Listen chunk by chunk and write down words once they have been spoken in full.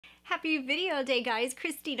Happy video day, guys.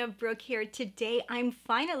 Christina Brooke here. Today I'm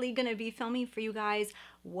finally gonna be filming for you guys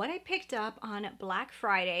what I picked up on Black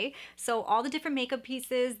Friday. So all the different makeup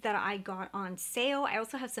pieces that I got on sale. I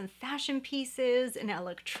also have some fashion pieces and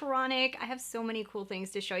electronic. I have so many cool things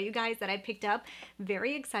to show you guys that I picked up.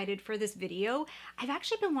 Very excited for this video. I've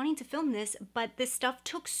actually been wanting to film this, but this stuff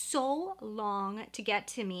took so long to get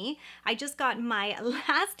to me. I just got my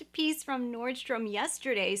last piece from Nordstrom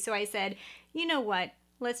yesterday, so I said, you know what?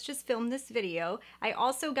 Let's just film this video. I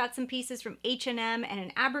also got some pieces from H&M and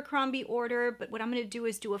an Abercrombie order, but what I'm gonna do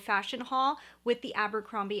is do a fashion haul with the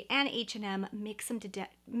Abercrombie and H&M, mix them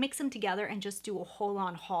together and just do a whole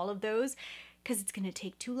on haul of those because it's gonna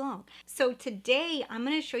take too long. So today I'm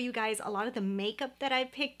gonna show you guys a lot of the makeup that I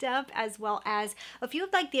picked up, as well as a few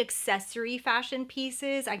of like the accessory fashion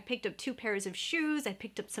pieces. I picked up 2 pairs of shoes, I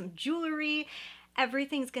picked up some jewelry.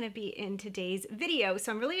 Everything's gonna be in today's video,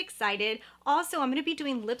 so I'm really excited. Also, I'm gonna be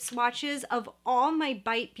doing lip swatches of all my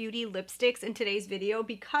Bite Beauty lipsticks in today's video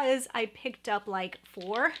because I picked up like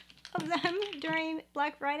 4 of them during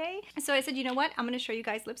Black Friday. So I said, you know what? I'm gonna show you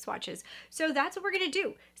guys lip swatches. So that's what we're gonna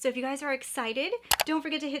do. So if you guys are excited, don't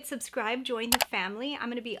forget to hit subscribe, join the family. I'm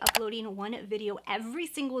gonna be uploading 1 video every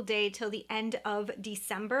single day till the end of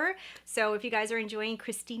December. So if you guys are enjoying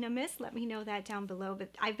CHRISTINAMAS, let me know that down below,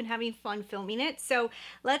 but I've been having fun filming it. So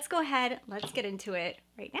let's go ahead, let's get into it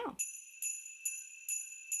right now.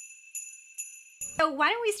 So why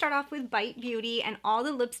don't we start off with Bite Beauty and all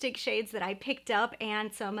the lipstick shades that I picked up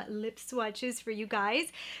and some lip swatches for you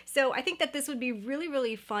guys. So I think that this would be really,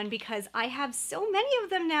 really fun because I have so many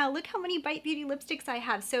of them now. Look how many Bite Beauty lipsticks I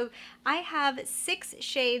have. So I have 6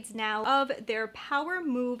 shades now of their Power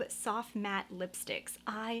Move Soft Matte lipsticks.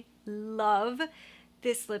 I love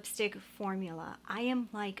this lipstick formula. I am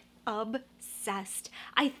like obsessed.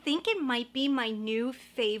 I think it might be my new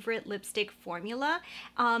favorite lipstick formula.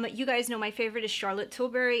 You guys know my favorite is Charlotte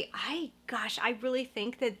Tilbury. Gosh, I really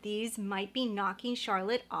think that these might be knocking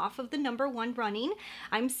Charlotte off of the #1 running.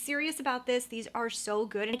 I'm serious about this. These are so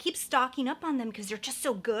good. And I keep stocking up on them because they're just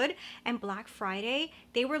so good. And Black Friday,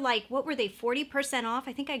 they were like, what were they, 40% off?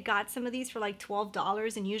 I think I got some of these for like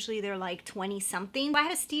 $12 and usually they're like 20 something. I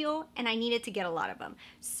had a steal and I needed to get a lot of them.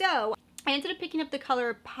 So I ended up picking up the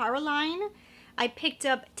color Paraline. I picked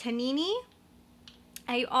up Tanini.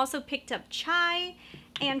 I also picked up Chai.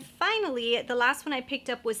 And finally, the last one I picked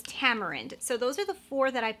up was Tamarind. So those are the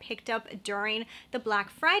 4 that I picked up during the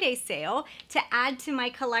Black Friday sale to add to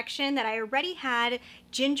my collection that I already had: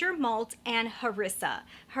 Ginger Malt and Harissa.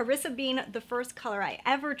 Harissa being the first color I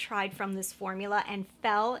ever tried from this formula and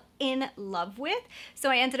fell in love with.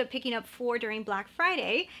 So I ended up picking up 4 during Black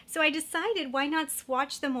Friday. So I decided, why not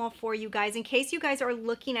swatch them all for you guys? In case you guys are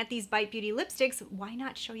looking at these Bite Beauty lipsticks, why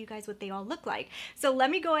not show you guys what they all look like? So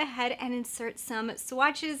let me go ahead and insert some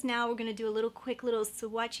swatches now. We're gonna do a quick little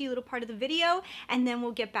swatchy little part of the video, and then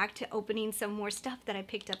we'll get back to opening some more stuff that I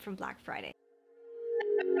picked up from Black Friday.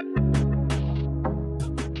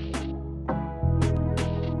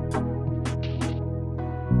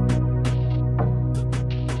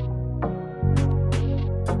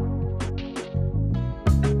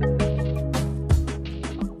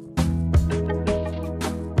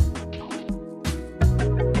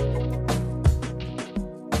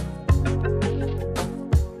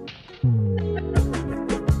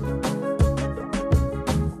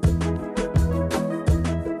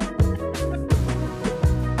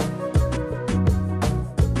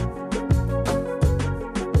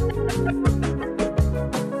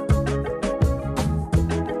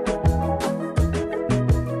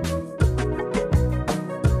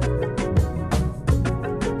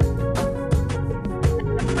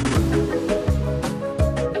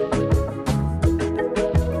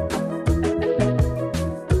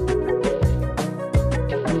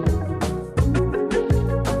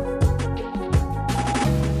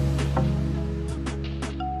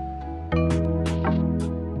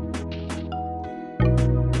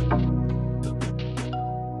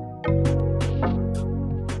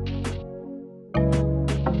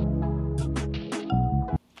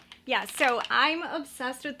 Yeah, so I'm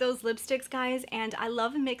obsessed with those lipsticks, guys, and I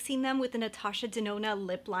love mixing them with the Natasha Denona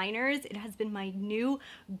lip liners. It has been my new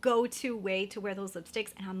go-to way to wear those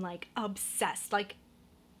lipsticks, and I'm like obsessed. Like,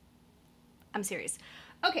 I'm serious.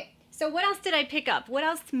 Okay, so what else did I pick up? What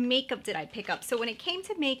else makeup did I pick up? So when it came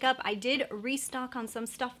to makeup, I did restock on some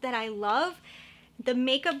stuff that I love. the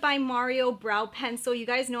Makeup by Mario brow pencil. You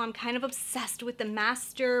guys know I'm kind of obsessed with the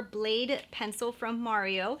Master Blade pencil from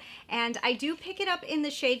Mario, and I do pick it up in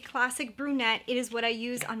the shade Classic Brunette. It is what I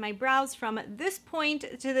use on my brows from this point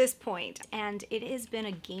to this point, and it has been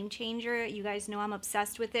a game changer. You guys know I'm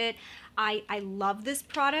obsessed with it. I love this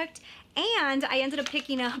product, and I ended up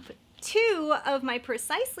picking up 2 of my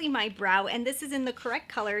Precisely My Brow, and this is in the correct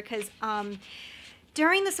color because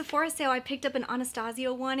during the Sephora sale, I picked up an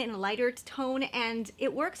Anastasia one in a lighter tone, and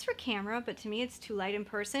it works for camera, but to me it's too light in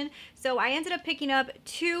person. So I ended up picking up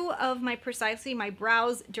 2 of my Precisely My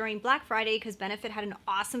Brows during Black Friday because Benefit had an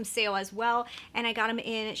awesome sale as well, and I got them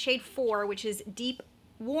in shade 4, which is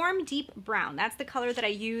warm deep brown. That's the color that I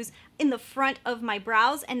use in the front of my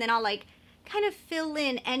brows, and then I'll like kind of fill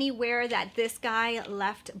in anywhere that this guy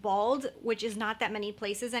left bald, which is not that many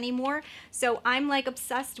places anymore. So I'm like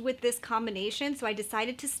obsessed with this combination, so I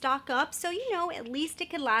decided to stock up, so you know, at least it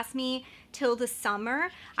could last me till the summer.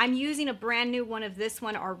 I'm using a brand new one of this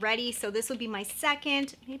one already, so this will be my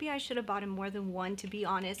second. Maybe I should have bought more than one, to be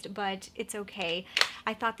honest, but it's okay.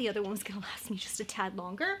 I thought the other one was gonna last me just a tad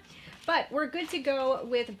longer. But we're good to go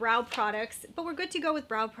with brow products,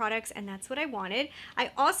 and that's what I wanted. I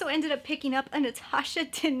also ended up picking up a Natasha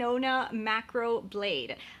Denona Macro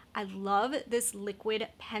Blade. I love this liquid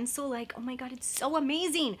pencil. Like, oh my God, it's so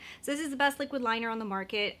amazing. So this is the best liquid liner on the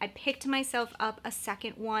market. I picked myself up a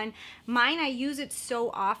second one. Mine, I use it so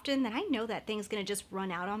often that I know that thing's gonna just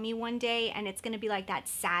run out on me one day, and it's gonna be like that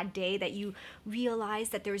sad day that you realize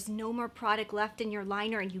that there's no more product left in your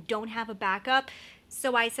liner and you don't have a backup.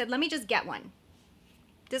 So I said, let me just get one.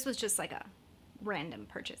 This was just like a random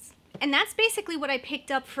purchase. And that's basically what I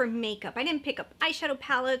picked up for makeup. I didn't pick up eyeshadow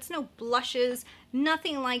palettes, no blushes,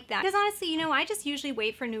 nothing like that. Because honestly, you know, I just usually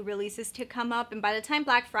wait for new releases to come up, and by the time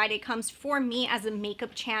Black Friday comes for me as a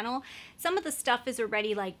makeup channel, some of the stuff is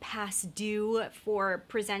already like past due for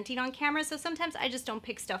presenting on camera. So sometimes I just don't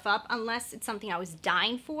pick stuff up unless it's something I was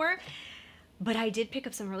dying for. But I did pick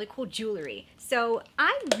up some really cool jewelry. So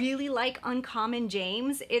I really like Uncommon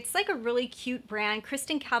James. It's like a really cute brand.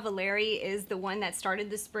 Kristen Cavallari is the one that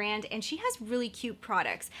started this brand, and she has really cute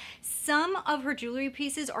products. Some of her jewelry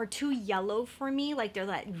pieces are too yellow for me, like they're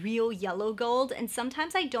that real yellow gold, and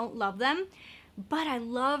sometimes I don't love them. But I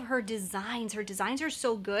love her designs. Her designs are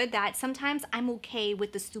so good that sometimes I'm okay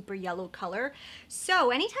with the super yellow color. So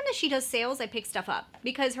anytime that she does sales, I pick stuff up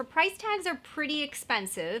because her price tags are pretty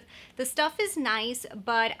expensive. The stuff is nice,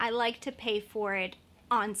 but I like to pay for it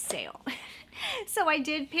on sale. So I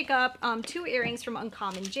did pick up 2 earrings from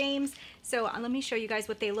Uncommon James. So let me show you guys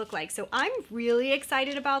what they look like. So I'm really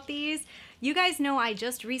excited about these. You guys know I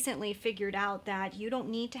just recently figured out that you don't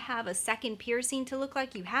need to have a second piercing to look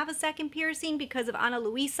like you have a second piercing because of Ana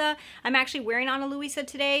Luisa. I'm actually wearing Ana Luisa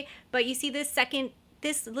today, but you see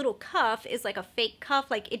this little cuff is like a fake cuff,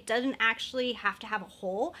 like it doesn't actually have to have a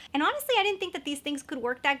hole. And honestly, I didn't think that these things could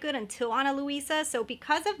work that good until Ana Luisa. So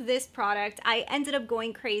because of this product, I ended up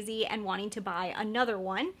going crazy and wanting to buy another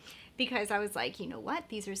one, because I was like, you know what,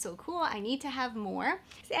 these are so cool, I need to have more.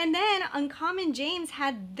 And then Uncommon James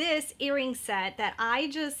had this earring set that I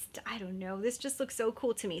don't know, this just looks so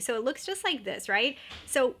cool to me. So it looks just like this, right?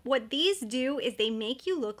 So what these do is they make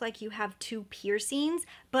you look like you have 2 piercings,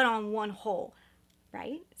 but on one hole,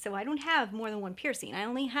 right? So I don't have more than 1 piercing. I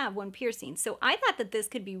only have 1 piercing. So I thought that this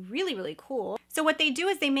could be really, really cool. So what they do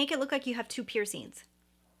is they make it look like you have 2 piercings.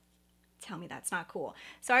 Tell me that's not cool.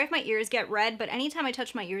 Sorry if my ears get red, but anytime I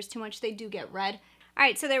touch my ears too much, they do get red. All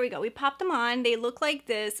right, so there we go. We popped them on. They look like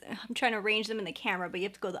this. I'm trying to arrange them in the camera, but you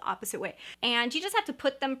have to go the opposite way. And you just have to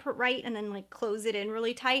put them right and then like close it in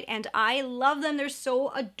really tight. And I love them. They're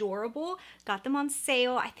so adorable. Got them on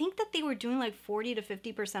sale. I think that they were doing like 40 to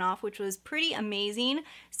 50% off, which was pretty amazing.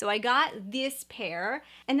 So I got this pair,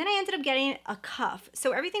 and then I ended up getting a cuff.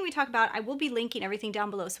 So everything we talk about, I will be linking everything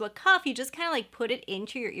down below. So a cuff, you just kind of like put it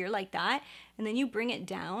into your ear like that, and then you bring it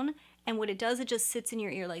down. And what it does, it just sits in your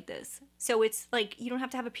ear like this. So it's like, you don't have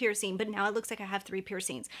to have a piercing, but now it looks like I have 3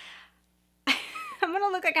 piercings. I'm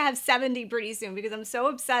gonna look like I have 70 pretty soon because I'm so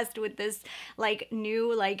obsessed with this like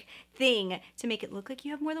new like thing to make it look like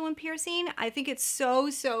you have more than 1 piercing. I think it's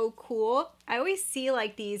so, so cool. I always see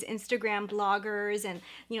like these Instagram bloggers and,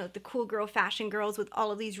 you know, the cool girl fashion girls with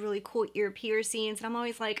all of these really cool ear piercings. And I'm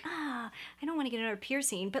always like, I don't want to get another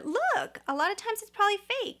piercing. But look, a lot of times it's probably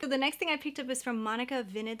fake. So the next thing I picked up is from Monica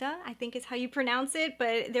Vinida, I think is how you pronounce it.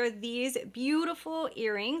 But they're these beautiful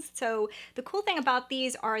earrings. So the cool thing about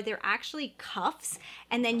these are they're actually cuffs.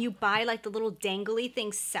 And then you buy like the little dangly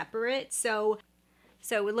things separate. So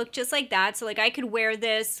it would look just like that. So like I could wear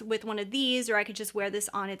this with one of these, or I could just wear this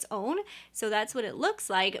on its own. So that's what it looks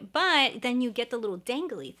like. But then you get the little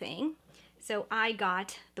dangly thing. So I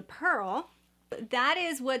got the pearl. That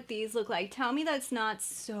is what these look like. Tell me that's not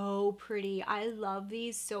so pretty. I love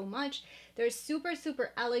these so much. They're super,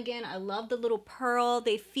 super elegant. I love the little pearl.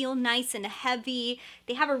 They feel nice and heavy.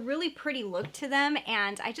 They have a really pretty look to them,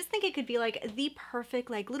 and I just think it could be like the perfect,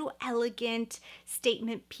 like, little elegant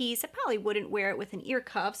statement piece. I probably wouldn't wear it with an ear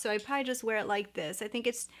cuff, so I'd probably just wear it like this. I think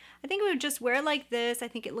I would just wear it like this. I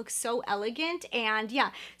think it looks so elegant, and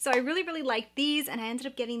yeah, so I really, really like these, and I ended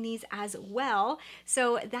up getting these as well.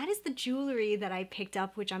 So that is the jewelry that I picked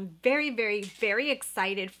up, which I'm very, very, very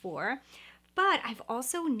excited for. But I've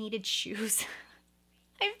also needed shoes.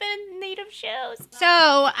 I've been in need of shoes. So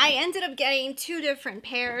I ended up getting 2 different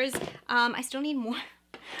pairs. I still need more.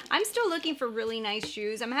 I'm still looking for really nice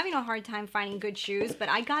shoes. I'm having a hard time finding good shoes, but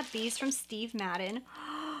I got these from Steve Madden.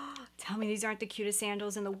 Tell me these aren't the cutest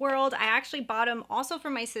sandals in the world. I actually bought them also for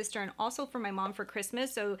my sister and also for my mom for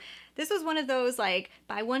Christmas. So this was one of those, like,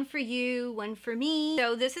 buy one for you, one for me.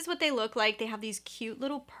 So this is what they look like. They have these cute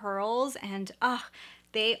little pearls, and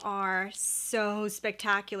they are so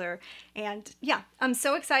spectacular. And yeah, I'm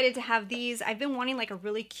so excited to have these. I've been wanting like a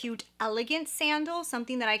really cute, elegant sandal,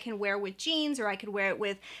 something that I can wear with jeans, or I could wear it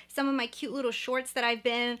with some of my cute little shorts that I've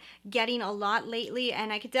been getting a lot lately.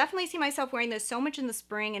 And I could definitely see myself wearing this so much in the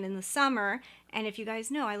spring and in the summer. And if you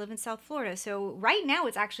guys know, I live in South Florida. So right now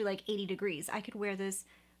it's actually like 80 degrees. I could wear this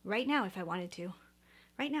right now if I wanted to.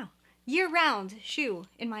 Right now. Year-round shoe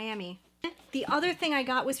in Miami. The other thing I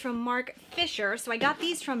got was from Mark Fisher. So I got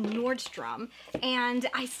these from Nordstrom, and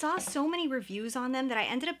I saw so many reviews on them that I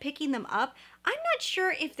ended up picking them up. I'm not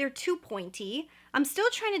sure if they're too pointy. I'm still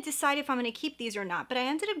trying to decide if I'm going to keep these or not, but I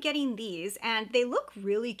ended up getting these, and they look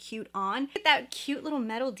really cute on. Look at that cute little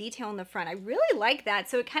metal detail in the front. I really like that.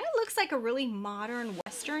 So it kind of looks like a really modern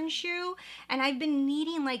Western shoe, and I've been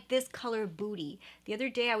needing like this color booty. The other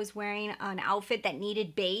day I was wearing an outfit that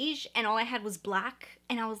needed beige, and all I had was black,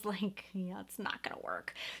 and I was like, yeah, it's not gonna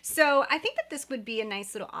work. So I think that this would be a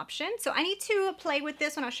nice little option. So I need to play with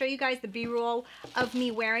this one. I'll show you guys the B-roll of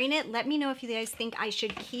me wearing it. Let me know if you guys think I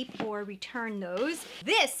should keep or return those.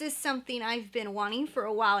 This is something I've been wanting for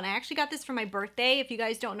a while, and I actually got this for my birthday. If you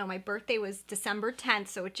guys don't know, my birthday was December 10th,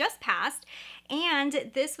 so it just passed.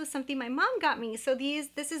 And this was something my mom got me. So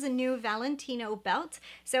this is a new Valentino belt.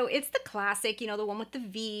 So it's the classic, you know, the one with the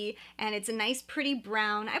V, and it's a nice pretty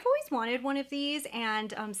brown. I've always wanted one of these,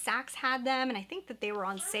 and Saks had them, and I think that they were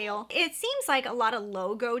on sale. It seems like a lot of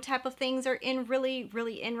logo type of things are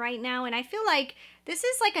really in right now, and I feel like this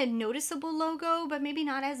is like a noticeable logo, but maybe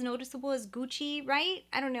not as noticeable as Gucci, right?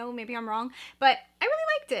 I don't know, maybe I'm wrong, but I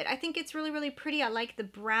really liked it. I think it's really pretty. I like the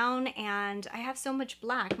brown, and I have so much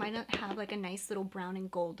black. Might not have like a nice little brown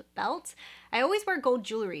and gold belt. I always wear gold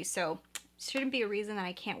jewelry, so shouldn't be a reason that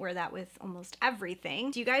I can't wear that with almost everything.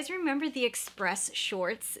 Do you guys remember the Express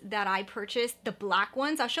shorts that I purchased? The black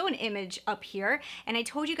ones? I'll show an image up here. And I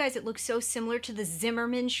told you guys it looks so similar to the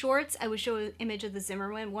Zimmerman shorts. I will show an image of the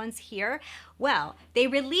Zimmerman ones here. Well, they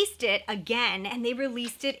released it again, and they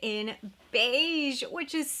released it in beige,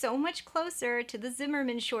 which is so much closer to the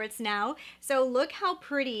Zimmerman shorts now. So look how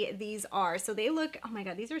pretty these are. So they look, oh my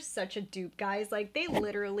God, these are such a dupe, guys. Like, they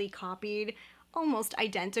literally copied almost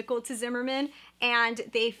identical to Zimmerman, and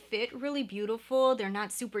they fit really beautiful. They're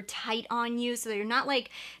not super tight on you, so they're not like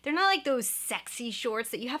those sexy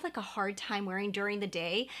shorts that you have like a hard time wearing during the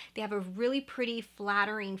day. They have a really pretty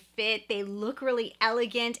flattering fit. They look really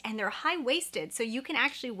elegant, and they're high-waisted, so you can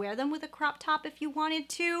actually wear them with a crop top if you wanted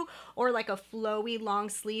to, or like a flowy long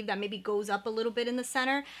sleeve that maybe goes up a little bit in the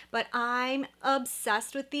center. But I'm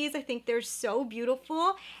obsessed with these. I think they're so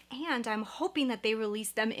beautiful, and I'm hoping that they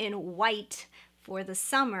release them in white for the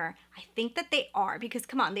summer. I think that they are, because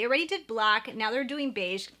come on, they already did black, now they're doing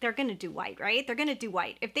beige. They're gonna do white, right? They're gonna do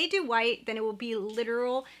white. If they do white, then it will be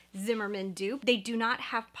literal Zimmerman dupe. They do not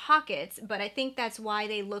have pockets, but I think that's why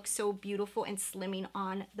they look so beautiful and slimming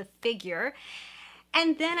on the figure.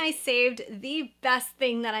 And then I saved the best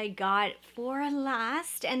thing that I got for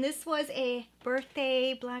last, and this was a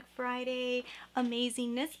birthday, Black Friday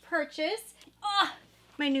amazingness purchase. Oh,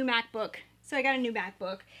 my new MacBook. So I got a new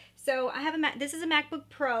MacBook. So I have this is a MacBook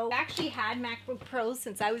Pro. I actually had MacBook Pros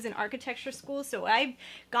since I was in architecture school, so I've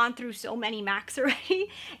gone through so many Macs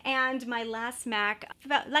already. And my last Mac,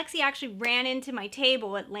 Lexi actually ran into my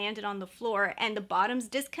table. It landed on the floor, and the bottom's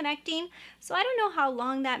disconnecting. So I don't know how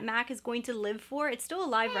long that Mac is going to live for. It's still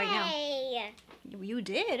alive right now. You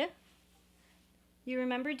did? You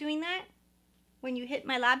remember doing that? When you hit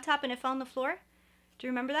my laptop and it fell on the floor? Do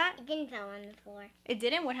you remember that? It didn't fall on the floor. It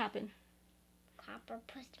didn't? What happened? Copper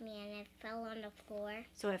pushed me and it fell on the floor.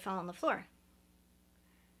 So it fell on the floor.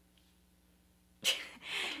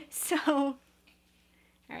 So,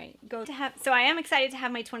 All right, so I am excited to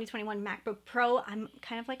have my 2021 MacBook Pro. I'm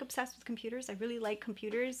kind of like obsessed with computers. I really like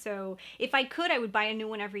computers. So if I could, I would buy a new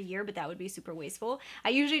one every year, but that would be super wasteful. I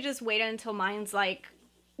usually just wait until mine's like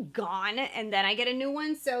gone and then I get a new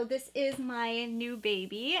one. So this is my new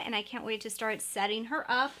baby and I can't wait to start setting her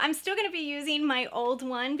up. I'm still going to be using my old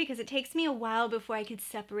one because it takes me a while before I could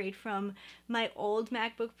separate from my old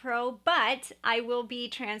MacBook Pro, but I will be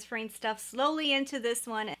transferring stuff slowly into this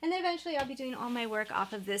one and then eventually I'll be doing all my work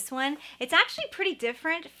off of this one. It's actually pretty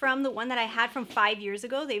different from the one that I had from 5 years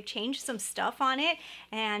ago. They've changed some stuff on it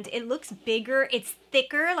and it looks bigger. It's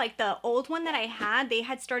thicker. Like the old one that I had, they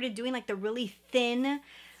had started doing like the really thin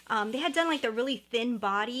they had done like the really thin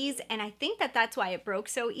bodies and I think that that's why it broke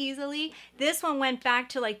so easily. This one went back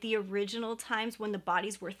to like the original times when the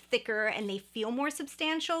bodies were thicker and they feel more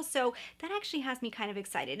substantial. So that actually has me kind of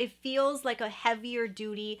excited. It feels like a heavier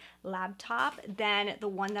duty laptop than the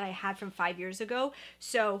one that I had from 5 years ago.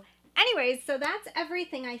 So anyways, so that's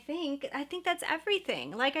everything, I think. I think that's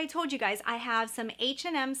everything. Like I told you guys, I have some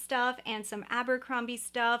H&M stuff and some Abercrombie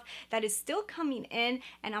stuff that is still coming in,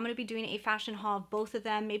 and I'm going to be doing a fashion haul of both of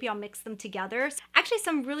them. Maybe I'll mix them together. Actually,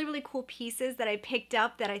 some really, really cool pieces that I picked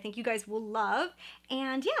up that I think you guys will love.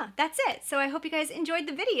 And yeah, that's it. So I hope you guys enjoyed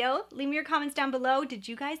the video. Leave me your comments down below. Did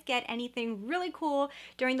you guys get anything really cool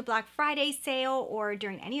during the Black Friday sale or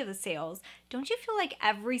during any of the sales? Don't you feel like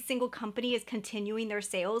every single company is continuing their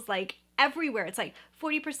sales? Like everywhere, it's like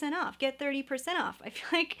 40% off, get 30% off. I feel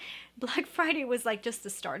like Black Friday was like just the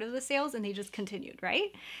start of the sales and they just continued,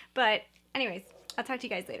 right? But anyways, I'll talk to you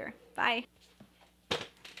guys later. Bye.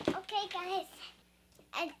 Okay, guys.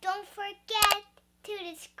 And don't forget to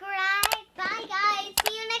subscribe. Bye, guys.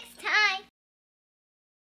 See you next time.